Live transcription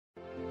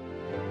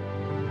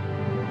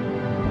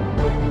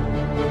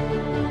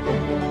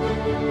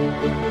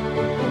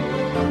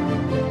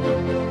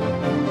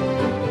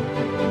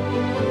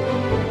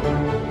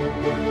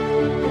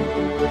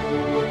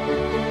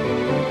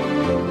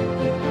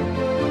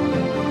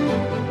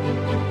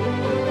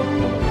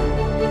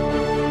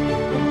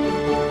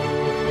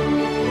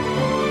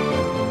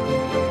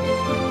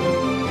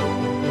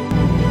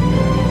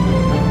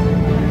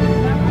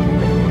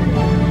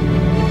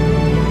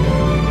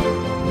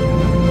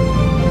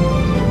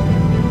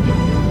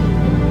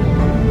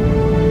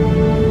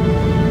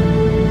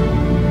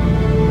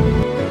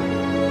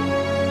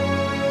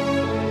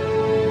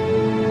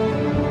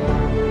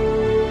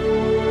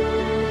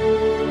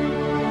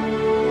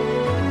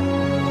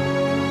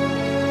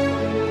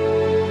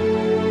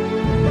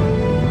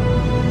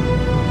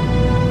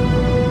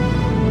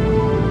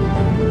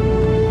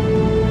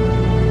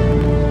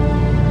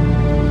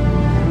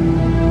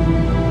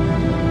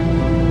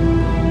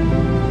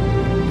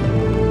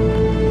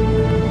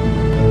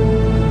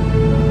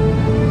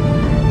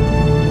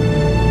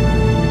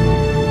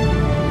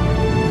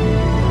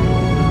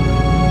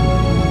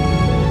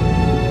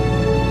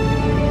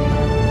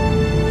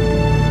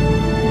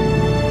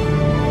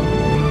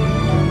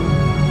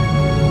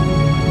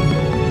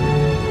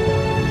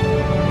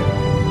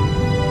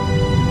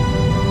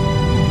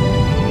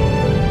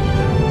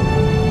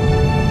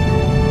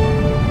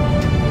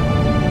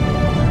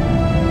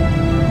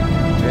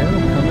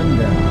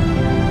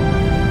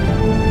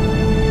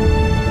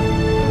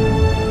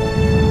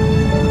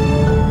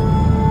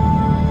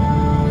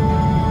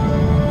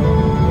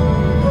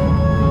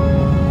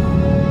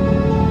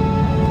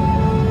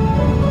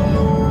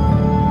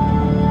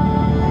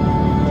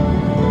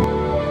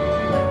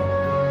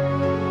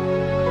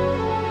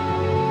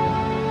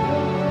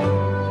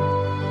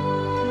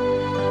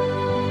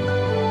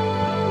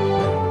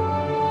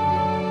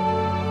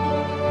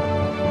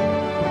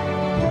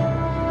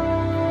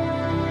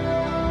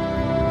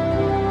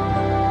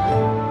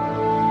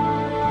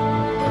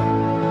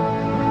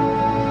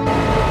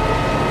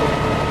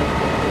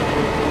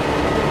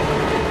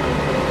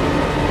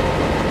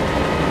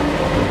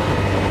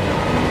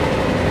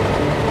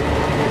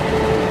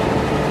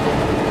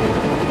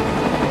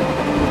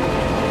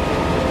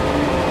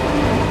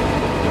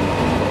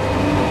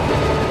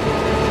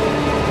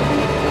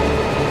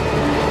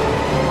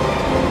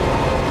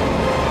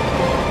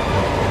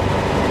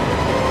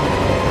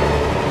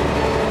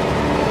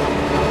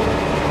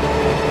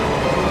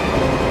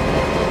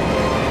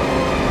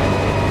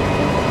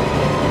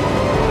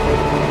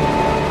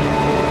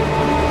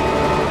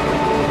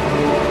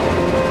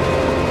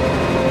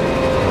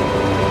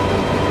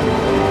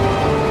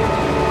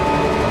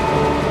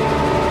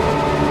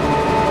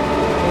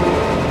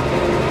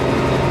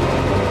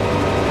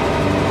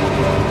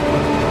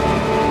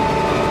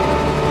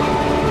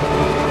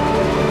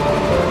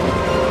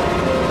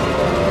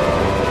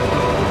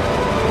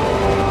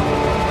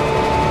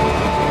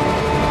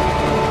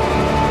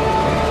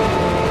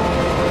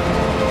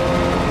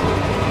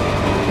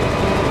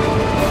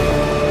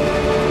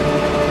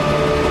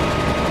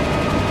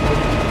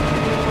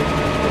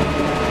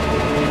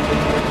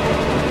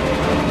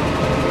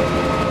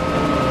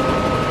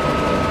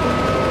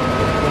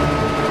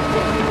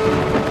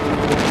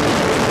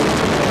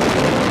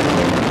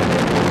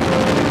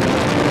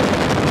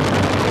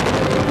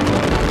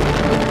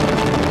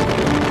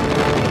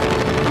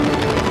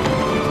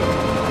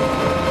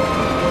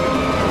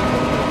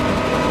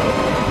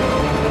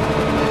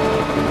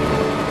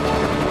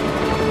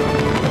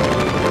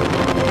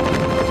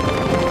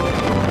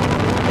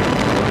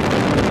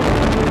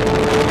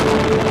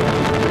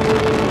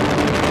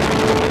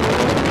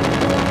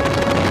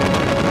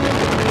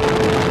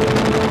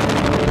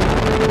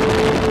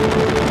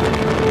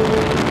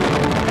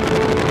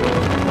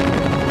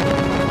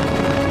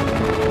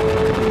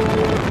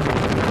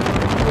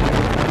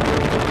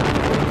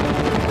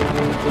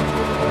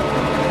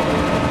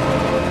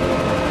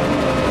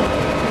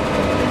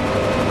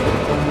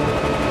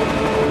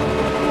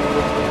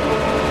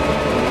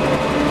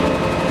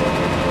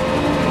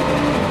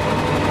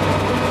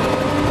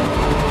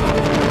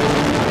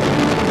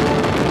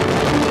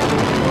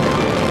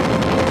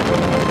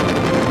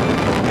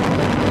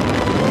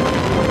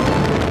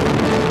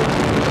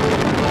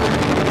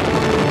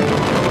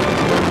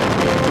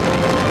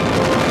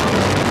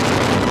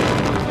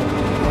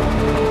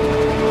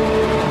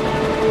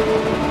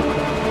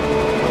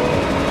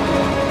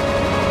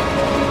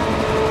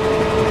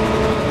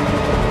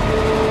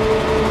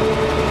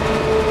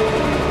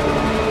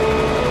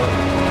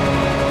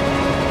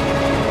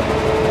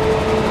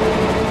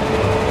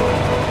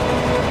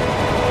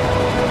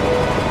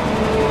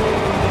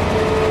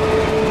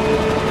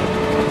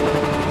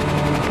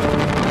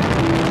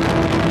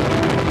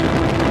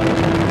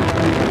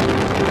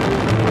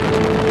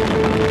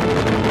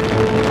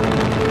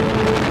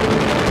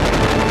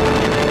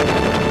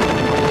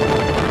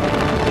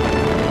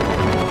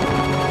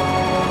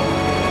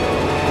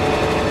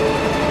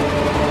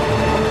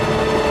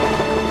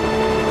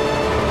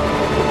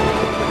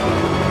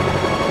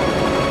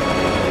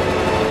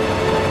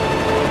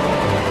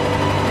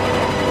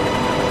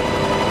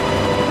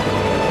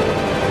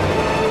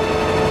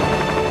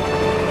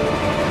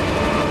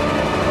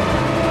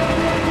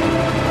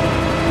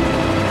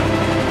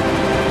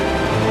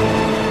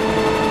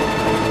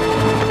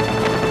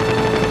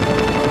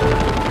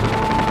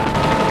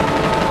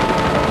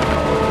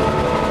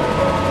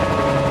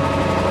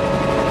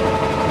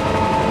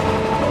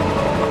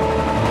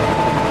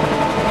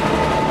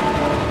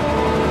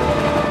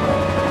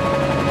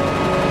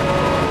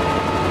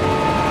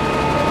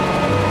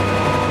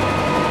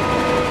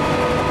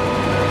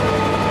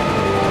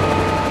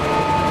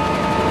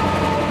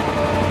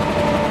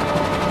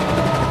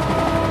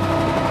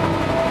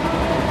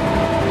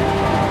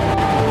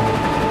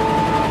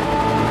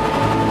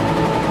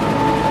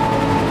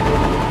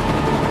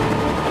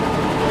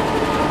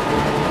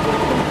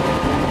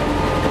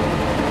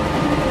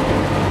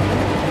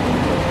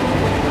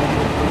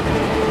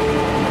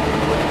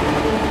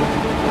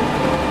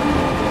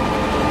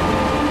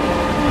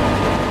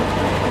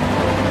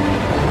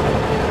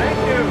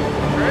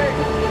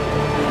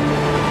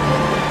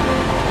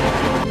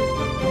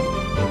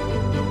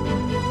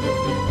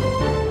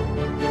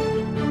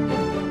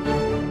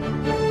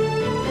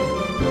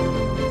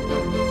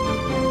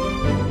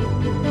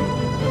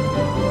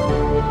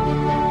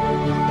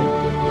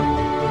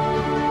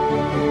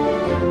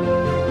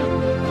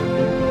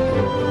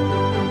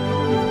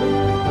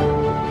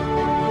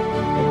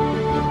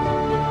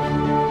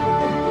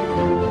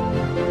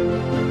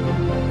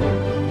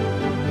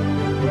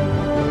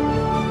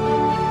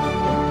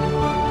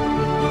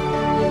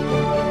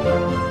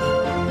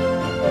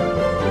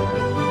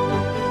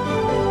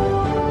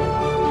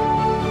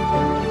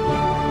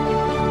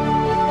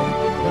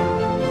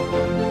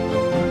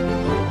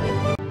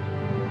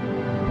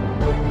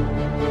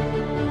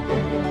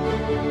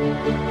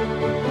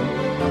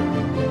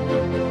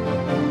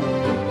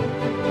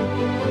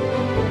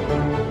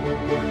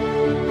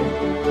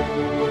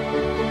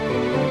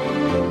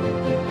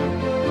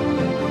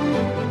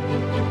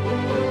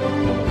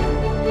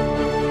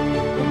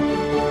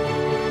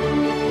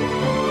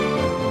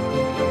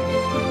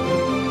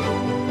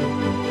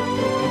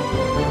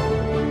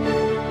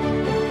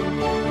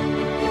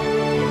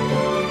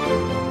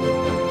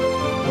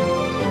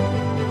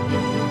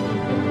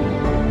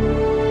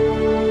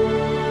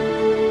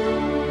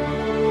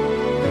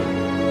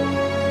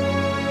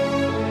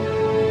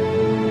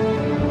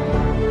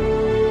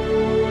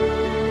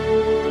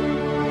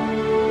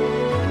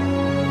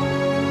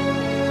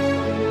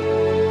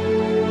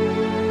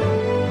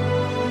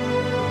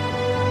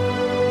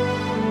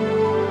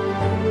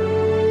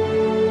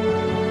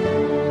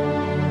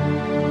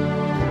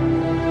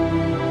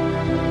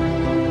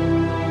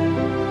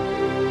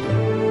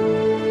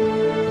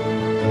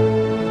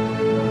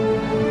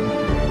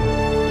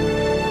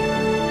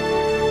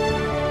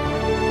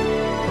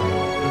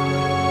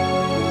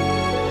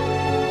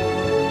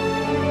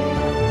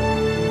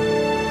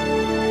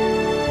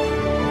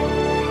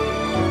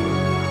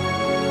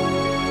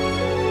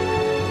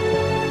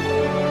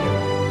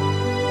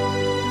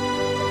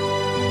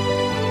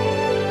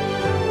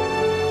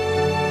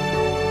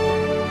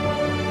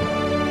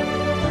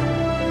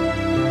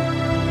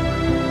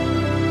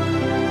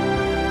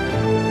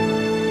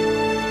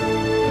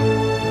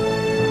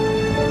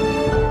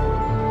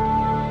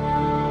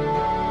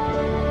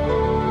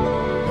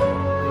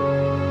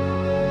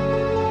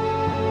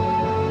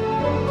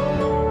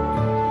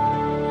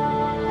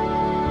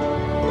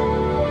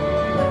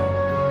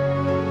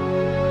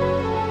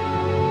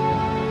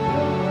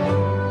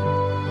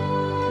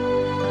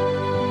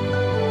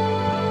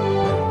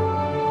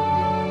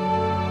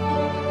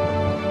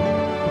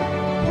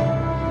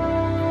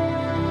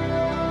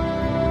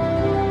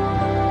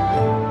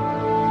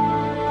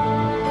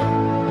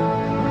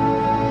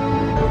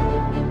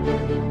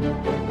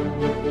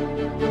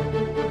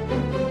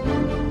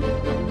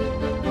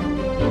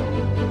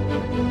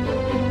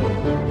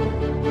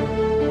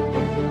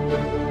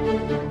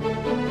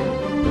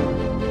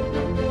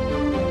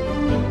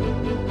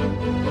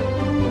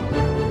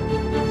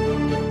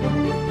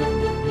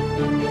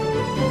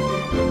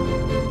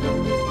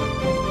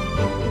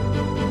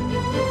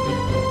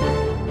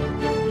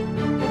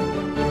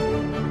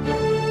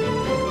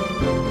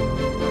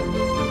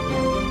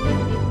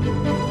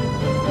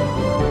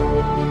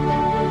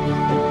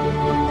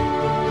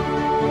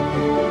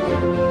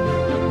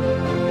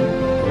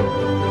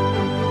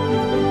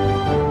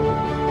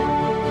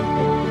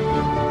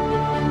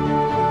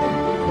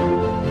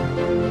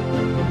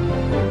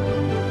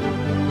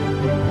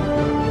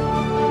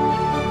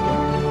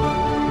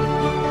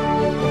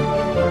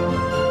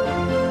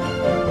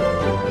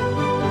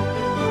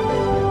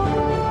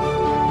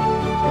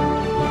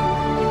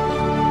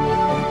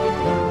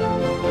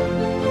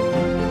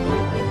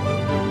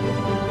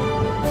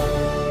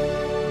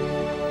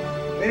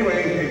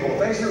Okay, people,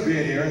 thanks for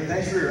being here, and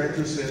thanks for your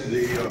interest in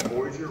the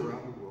Voyager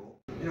around the world.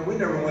 You know, we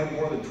never went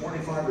more than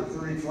 25 or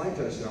 30 flight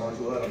test hours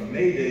without a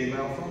Mayday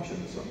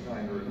malfunction of some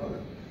kind or another.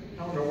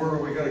 How in the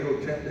world we got to go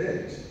 10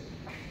 days?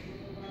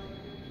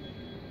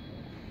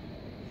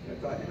 I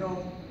thought, you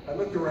know, I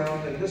looked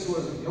around, and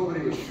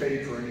nobody was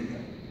paid for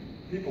anything.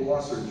 People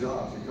lost their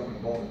jobs to come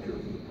and volunteer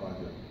for the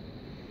project.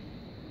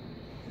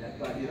 And I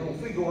thought, you know,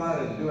 if we go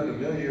out and doing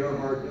Amelia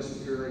Earhart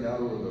disappearing out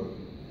over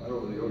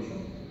the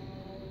ocean,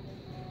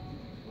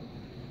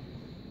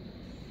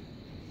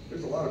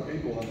 there's a lot of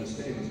people on this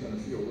team that's going to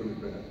feel really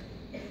bad.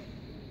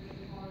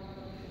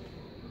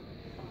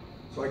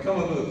 So I come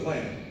up with a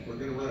plan. We're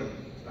going to run it.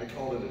 I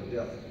called it a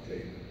death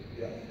tape.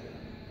 Death.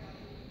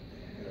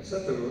 And I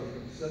set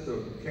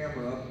the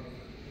camera up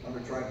on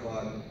a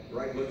tripod,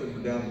 right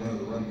looking down one of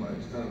the runway.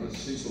 It's kind of a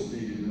Cecil B.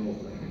 DeMille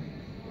thing.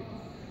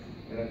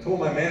 And I told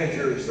my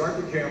manager to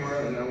start the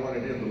camera, and I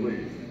wanted him to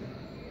leave.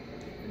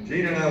 And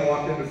Gene and I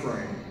walked into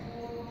frame,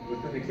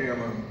 looked in the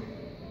camera,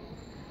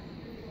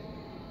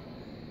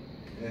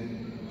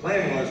 and the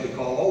plan was to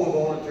call all the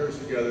volunteers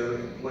together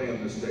and play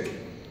on this tape.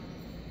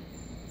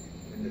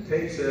 And the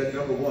tape said,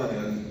 number one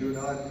is, do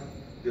not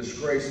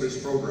disgrace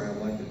this program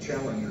like the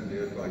Challenger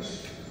did by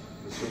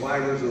the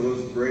survivors of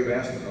those brave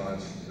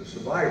astronauts. The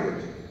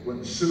survivors went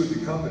and sued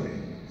the company,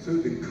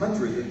 sued the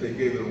country that they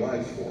gave their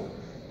lives for.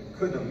 They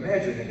couldn't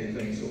imagine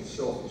anything so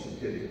selfish and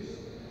hideous.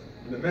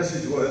 And the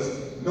message was,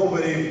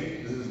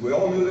 we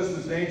all knew this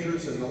was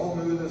dangerous and all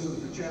knew this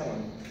was a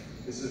challenge.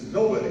 It says,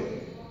 nobody,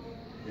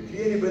 if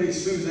anybody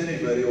sues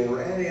anybody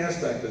over any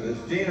aspect of this,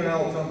 Gene and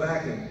I will come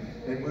back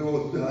and we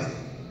will,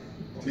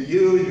 to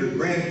you and your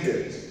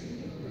grandkids,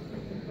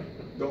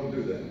 don't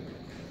do that.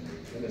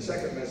 And the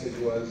second message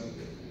was,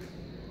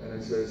 and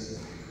it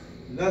says,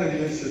 none of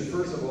you should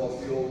first of all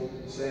feel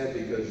sad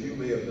because you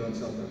may have done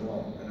something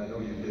wrong, and I know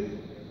you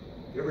didn't.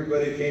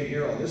 Everybody came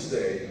here on this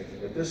day,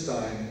 at this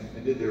time,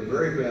 and did their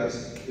very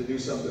best to do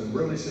something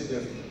really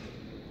significant.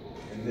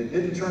 And it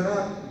didn't turn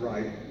out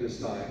right this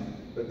time,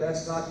 but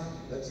that's not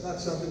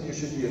something you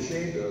should be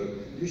ashamed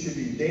of. You should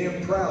be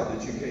damn proud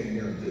that you came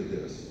here and did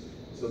this.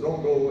 So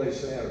don't go away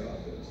sad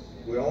about this.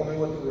 We all knew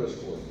what the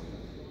risks were.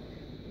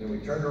 And then we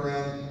turned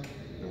around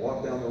and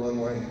walked down the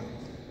runway.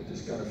 It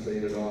just kind of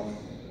faded off.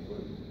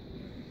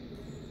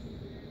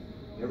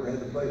 Never had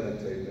to play that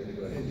tape,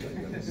 anybody.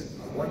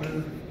 I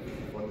wonder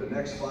what the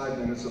next 5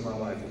 minutes of my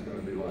life is going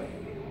to be like.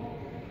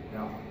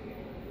 Now,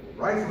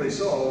 rightfully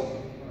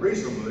so,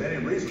 reasonably, any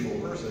reasonable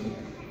person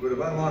would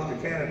have unlocked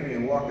the canopy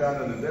and walked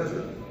out in the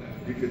desert.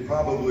 You could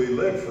probably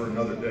live for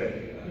another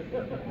day.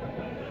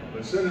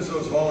 But as soon as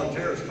those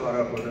volunteers caught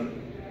up with him,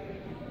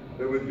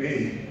 there would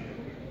be,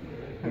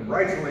 and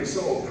rightfully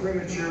so,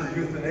 premature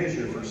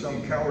euthanasia for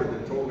some coward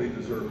that totally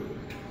deserved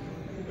it.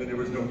 And there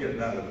was no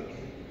getting out of it.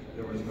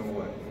 There was no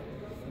way.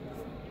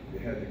 You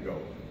had to go.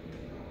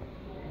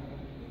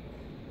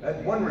 I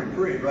had one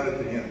reprieve right at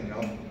the end.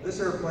 Now,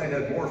 this airplane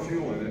had more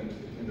fuel in it,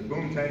 and the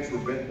boom tanks were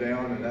bent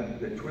down, and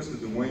they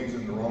twisted the wings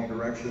in the wrong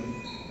direction,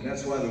 and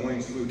that's why the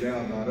wings flew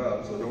down, not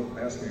up. So don't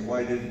ask me why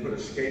I didn't put a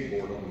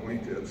skateboard on the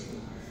wingtips,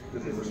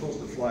 because they were supposed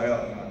to fly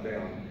up, not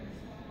down.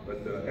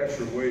 But the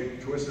extra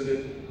weight twisted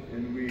it,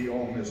 and we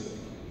all missed it.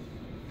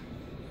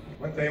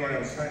 One thing when I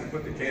was trying to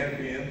put the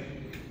canopy in,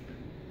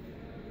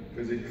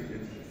 because it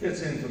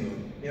fits in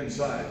from the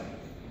inside,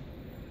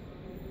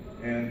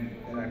 and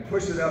I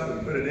pushed it up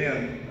and put it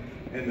in,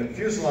 and the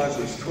fuselage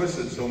was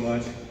twisted so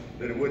much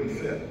that it wouldn't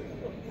fit.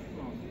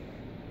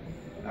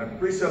 I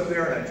reached up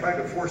there and I tried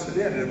to force it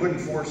in, and it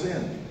wouldn't force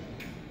in.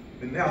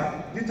 And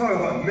now, you talk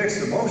about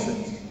mixed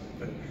emotions.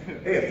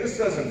 Hey, if this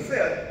doesn't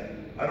fit,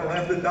 I don't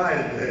have to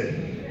die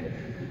today.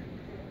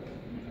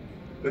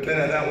 But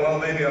then I thought, well,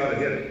 maybe I ought to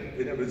hit it.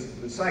 And it was,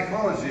 the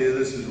psychology of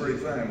this is really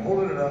fun. I'm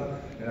holding it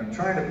up, and I'm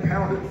trying to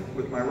pound it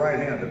with my right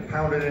hand, to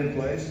pound it in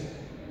place,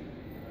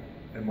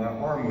 and my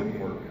arm wouldn't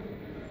work.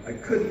 I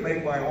couldn't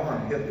make my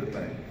arm hit the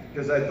thing,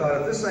 because I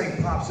thought, if this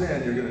thing pops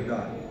in, you're going to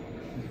die.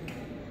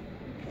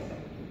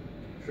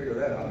 Figure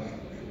that out.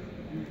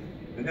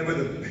 And then with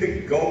a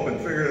big gulp and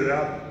figured it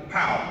out,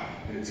 pow,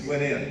 and it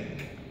went in.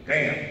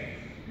 Damn.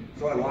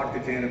 So I locked the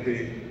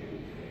canopy,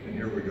 and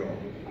here we go.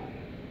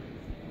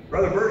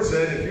 Brother Bird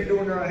said, if you're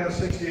doing around have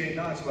 68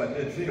 knots by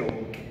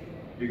midfield,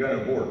 you got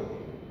to abort.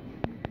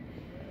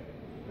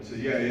 I said,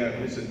 yeah.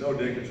 He said, no,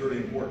 Dick, it's really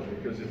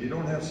important, because if you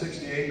don't have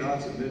 68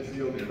 knots at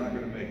midfield, you're not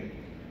going to make it.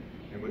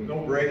 And with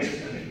no brakes,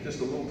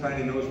 just a little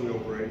tiny nose wheel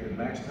brake and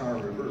max power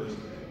reverse,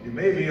 you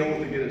may be able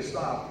to get it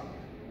stopped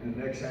in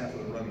the next half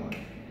of the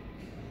runway.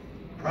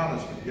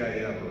 Promise me,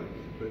 yeah, Bird.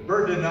 But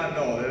Bird did not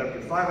know that after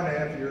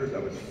 5.5 years, I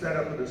was fed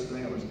up with this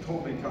thing, I was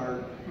totally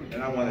tired,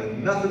 and I wanted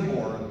nothing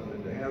more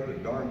than to have the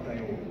darn thing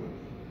over with.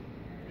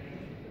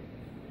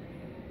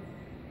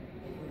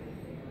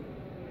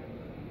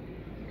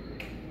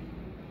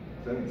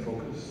 Is that in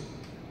focus?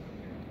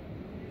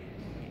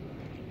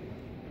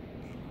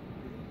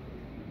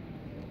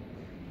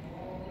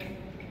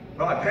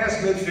 Well, I passed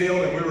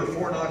midfield and we were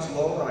 4 knots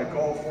low, and I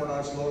called 4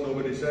 knots low,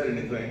 nobody said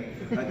anything.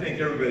 I think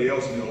everybody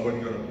else knew I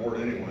wasn't going to board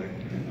anyway.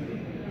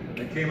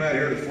 I came out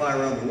here to fly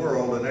around the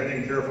world, and I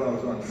didn't care if I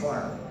was on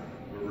fire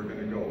where we're going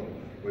to go.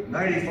 With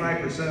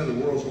 95% of the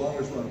world's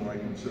longest runway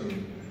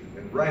consumed,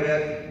 and right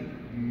at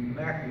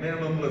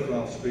minimum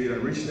liftoff speed, I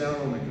reached down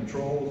on the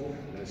controls,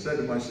 and I said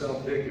to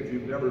myself, Dick, if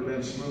you've never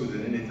been smooth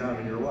at any time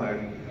in your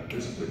life,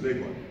 this is the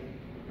big one.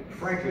 And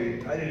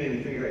frankly, I didn't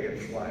even think I could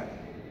fly it,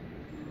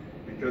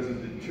 because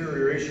of the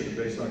deterioration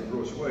based on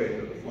gross weight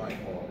of the flying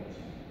qualities.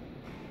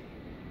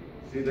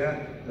 See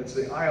that? That's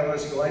the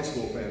ILS glide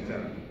slope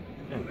antenna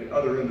on the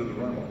other end of the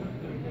runway.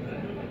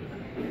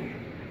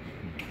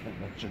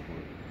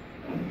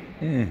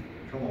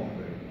 Come on,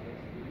 baby.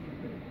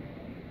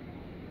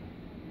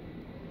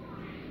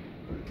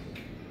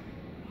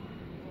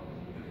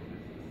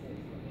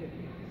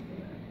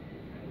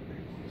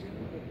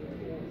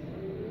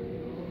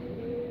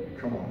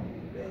 Come on.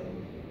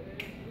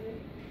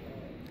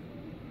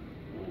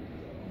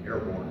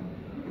 Airborne.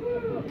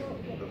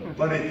 The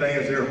funny thing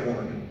is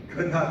airborne.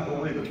 Could not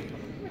believe it.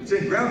 It's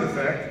in ground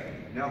effect.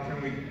 Now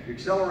can we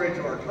accelerate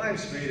to our climb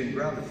speed in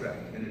ground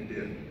effect? And it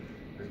did.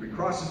 As we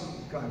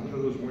crossed, God, look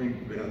at those wings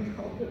bend.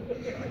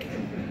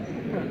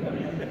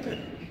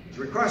 As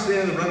we crossed the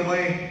end of the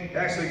runway,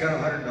 actually got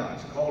 100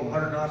 knots. Called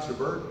 100 knots to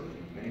Bert,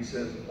 and he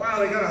says, wow,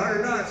 they got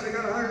 100 knots, they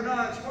got 100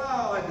 knots.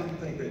 Wow, I didn't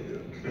think they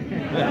did.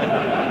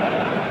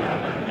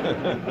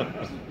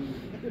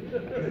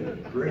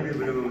 Gravy,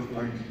 look at those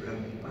wings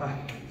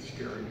bend.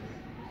 Scary.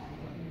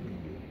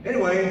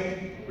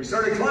 Anyway, we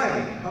started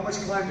climbing. How much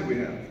climb do we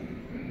have?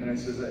 And I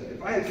says,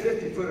 if I had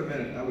 50 foot a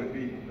minute, I would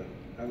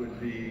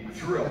be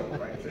thrilled,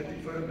 right?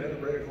 50 foot a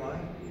minute ready to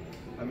climb.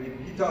 I mean,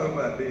 you talk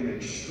about being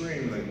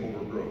extremely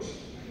overgrossed.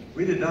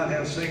 We did not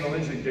have single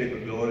engine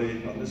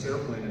capability on this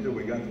airplane until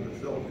we got to the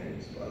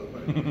Philippines, by the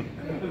way.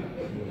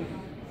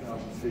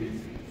 1,000 feet.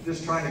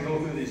 Just trying to go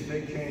through these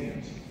big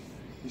canyons.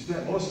 We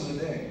spent most of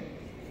the day.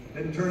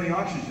 Didn't turn the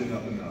oxygen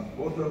up enough.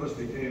 Both of us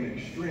became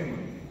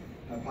extremely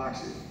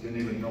hypoxic. Didn't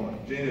even know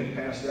it. Jane had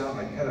passed out,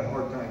 and I had a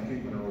hard time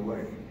keeping her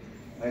awake.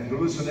 I had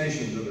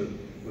hallucinations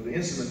of the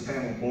instrument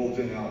panel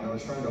bulging out, and I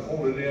was trying to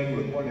hold it in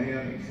with one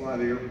hand and fly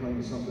the airplane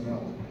with something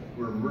else.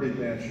 We were in really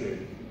bad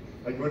shape.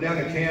 I'd go down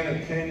a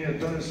canyon of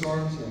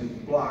thunderstorms, and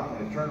it'd block,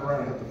 and I'd turn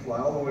around and have to fly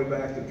all the way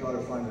back to try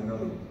to find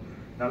another one.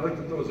 And I looked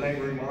at those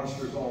angry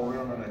monsters all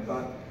around, and I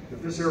thought,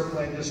 if this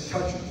airplane just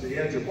touches the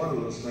edge of one of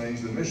those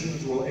things, the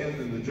missions will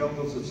end in the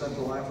jungles of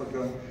Central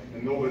Africa,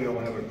 and nobody will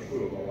have a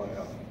clue about what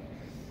happened.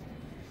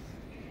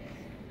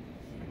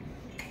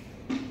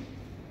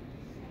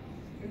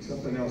 And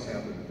something else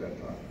happened at that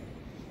time.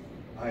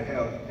 I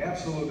have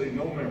absolutely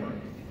no memory.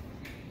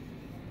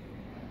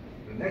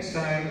 The next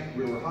time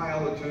we were high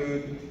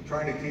altitude,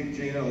 trying to keep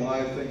Gina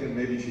alive, thinking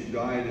maybe she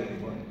died,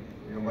 and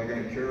am I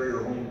going to carry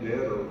her home dead,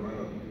 or am I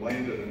going to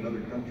land in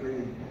another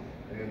country?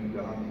 And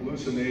I'm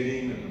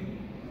hallucinating and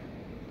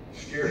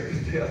scared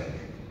to death.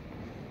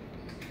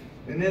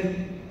 And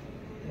then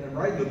I'm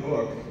writing the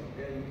book,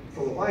 and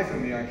for the life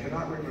of me, I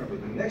cannot remember.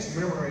 The next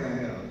memory I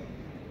have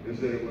is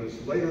that it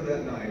was later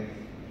that night.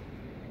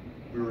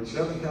 We were at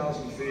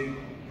 7,000 feet,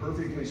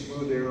 perfectly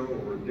smooth air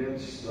over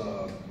dense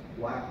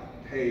black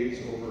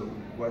haze over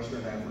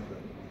Western Africa.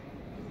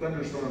 The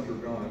thunderstorms were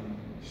gone,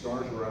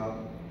 stars were out,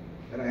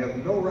 and I have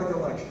no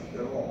recollection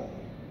at all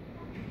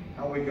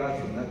how we got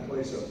from that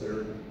place up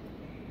there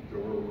to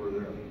where we were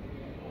there.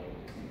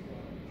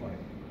 Funny.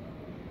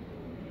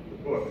 The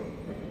book,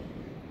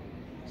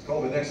 it's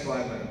called The Next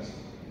 5 Minutes.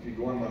 If you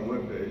go on my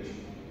webpage,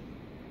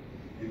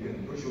 you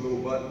can push a little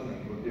button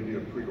and we'll give you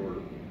a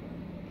pre-order.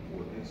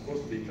 It's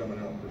supposed to be coming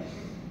out pretty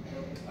soon.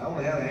 I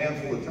only had a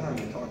handful of time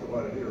to talk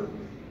about it here,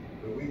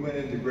 but we went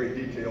into great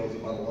details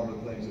about a lot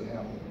of things that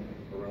happen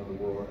around the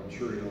world. I'm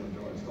sure you'll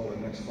enjoy it. It's called The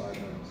Next 5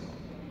 Minutes.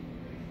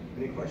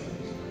 Any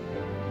questions?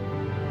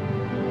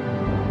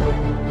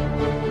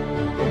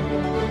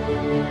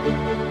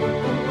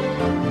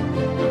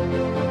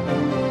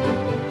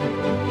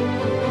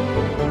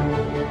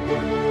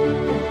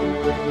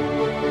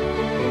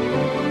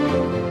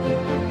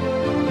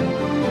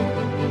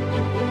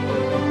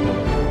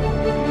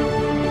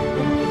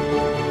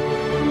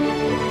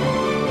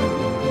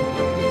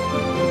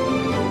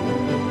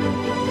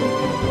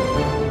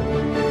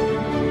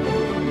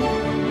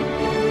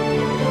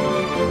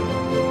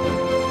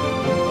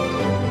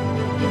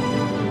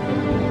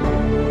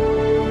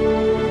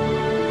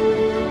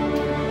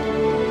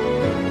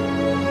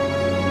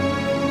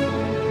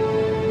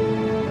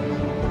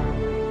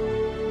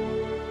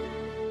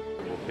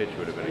 Pitch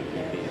would have been a key.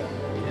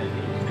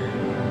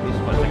 This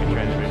was like a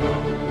transmission.